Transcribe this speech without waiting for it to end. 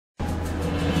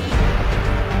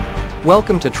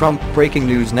Welcome to Trump Breaking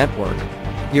News Network,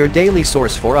 your daily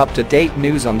source for up-to-date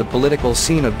news on the political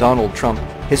scene of Donald Trump,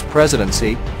 his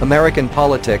presidency, American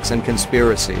politics and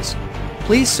conspiracies.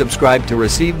 Please subscribe to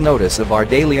receive notice of our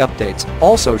daily updates.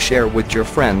 Also share with your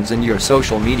friends and your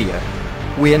social media.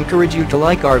 We encourage you to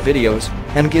like our videos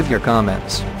and give your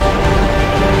comments.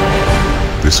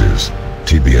 This is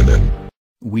TBNN.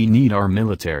 We need our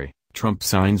military. Trump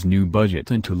signs new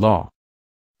budget into law.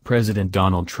 President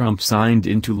Donald Trump signed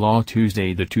into law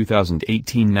Tuesday the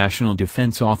 2018 National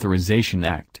Defense Authorization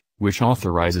Act, which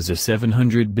authorizes a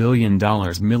 $700 billion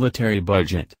military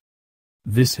budget.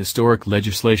 This historic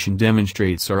legislation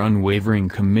demonstrates our unwavering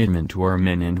commitment to our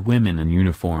men and women in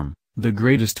uniform, the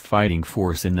greatest fighting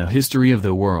force in the history of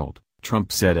the world,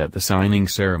 Trump said at the signing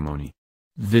ceremony.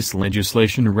 This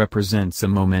legislation represents a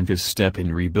momentous step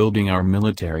in rebuilding our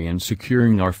military and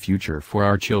securing our future for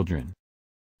our children.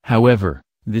 However,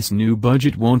 this new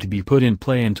budget won't be put in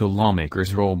play until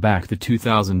lawmakers roll back the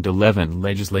 2011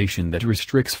 legislation that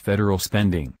restricts federal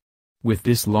spending. With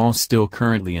this law still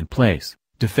currently in place,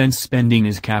 defense spending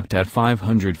is capped at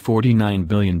 $549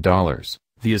 billion,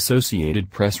 the Associated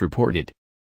Press reported.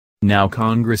 Now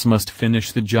Congress must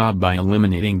finish the job by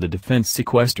eliminating the defense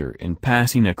sequester and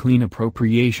passing a clean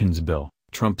appropriations bill,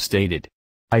 Trump stated.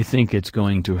 "I think it's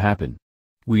going to happen.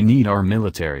 We need our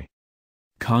military."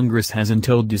 Congress has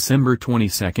until December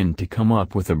 22 to come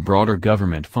up with a broader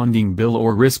government funding bill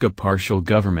or risk a partial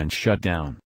government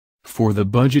shutdown. For the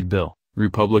budget bill,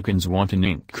 Republicans want an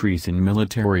increase in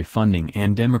military funding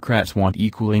and Democrats want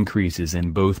equal increases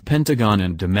in both Pentagon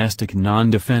and domestic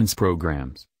non-defense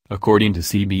programs, according to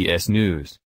CBS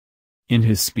News. In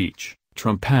his speech,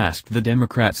 Trump asked the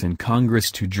Democrats in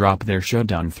Congress to drop their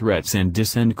shutdown threats and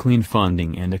send clean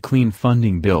funding and a clean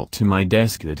funding bill to my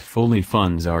desk that fully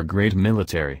funds our great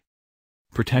military.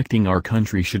 Protecting our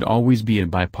country should always be a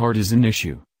bipartisan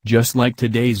issue, just like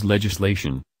today's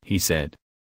legislation, he said.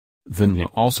 The NA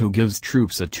also gives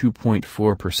troops a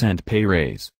 2.4% pay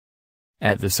raise.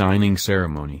 At the signing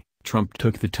ceremony, Trump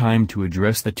took the time to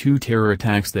address the two terror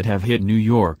attacks that have hit New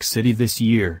York City this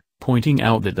year, pointing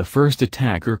out that the first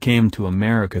attacker came to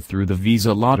America through the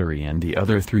visa lottery and the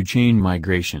other through chain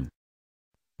migration.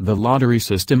 "The lottery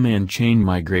system and chain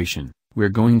migration, we're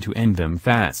going to end them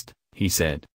fast," he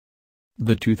said.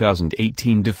 The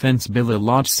 2018 defense bill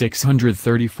allots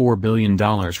 $634 billion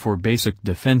for basic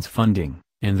defense funding,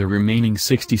 and the remaining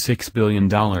 $66 billion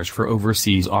for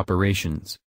overseas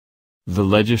operations. The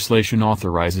legislation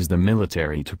authorizes the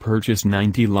military to purchase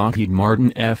 90 Lockheed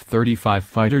Martin F-35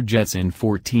 fighter jets and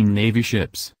 14 Navy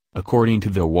ships, according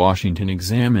to the Washington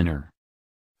Examiner.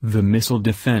 The Missile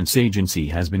Defense Agency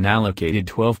has been allocated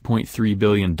 $12.3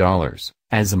 billion,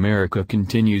 as America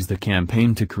continues the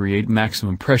campaign to create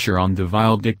maximum pressure on the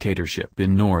vile dictatorship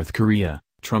in North Korea,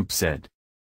 Trump said.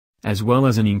 As well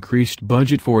as an increased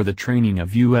budget for the training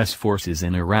of U.S. forces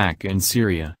in Iraq and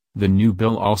Syria. The new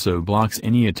bill also blocks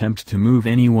any attempt to move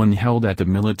anyone held at the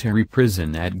military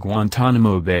prison at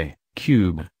Guantanamo Bay,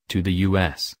 Cuba, to the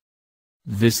U.S.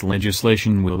 This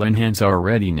legislation will enhance our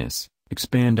readiness,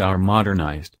 expand our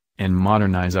modernize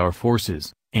our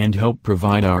forces, and help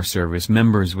provide our service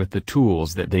members with the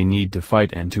tools that they need to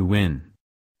fight and to win.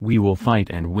 "We will fight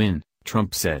and win,"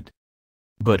 Trump said.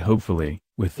 "But hopefully,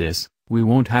 with this, we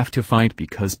won't have to fight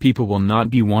because people will not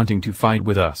be wanting to fight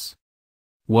with us."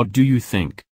 What do you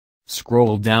think?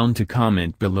 Scroll down to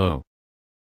comment below.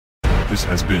 This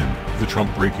has been the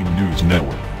Trump Breaking News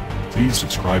Network. Please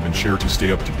subscribe and share to stay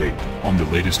up to date on the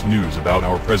latest news about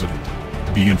our president.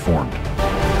 Be informed.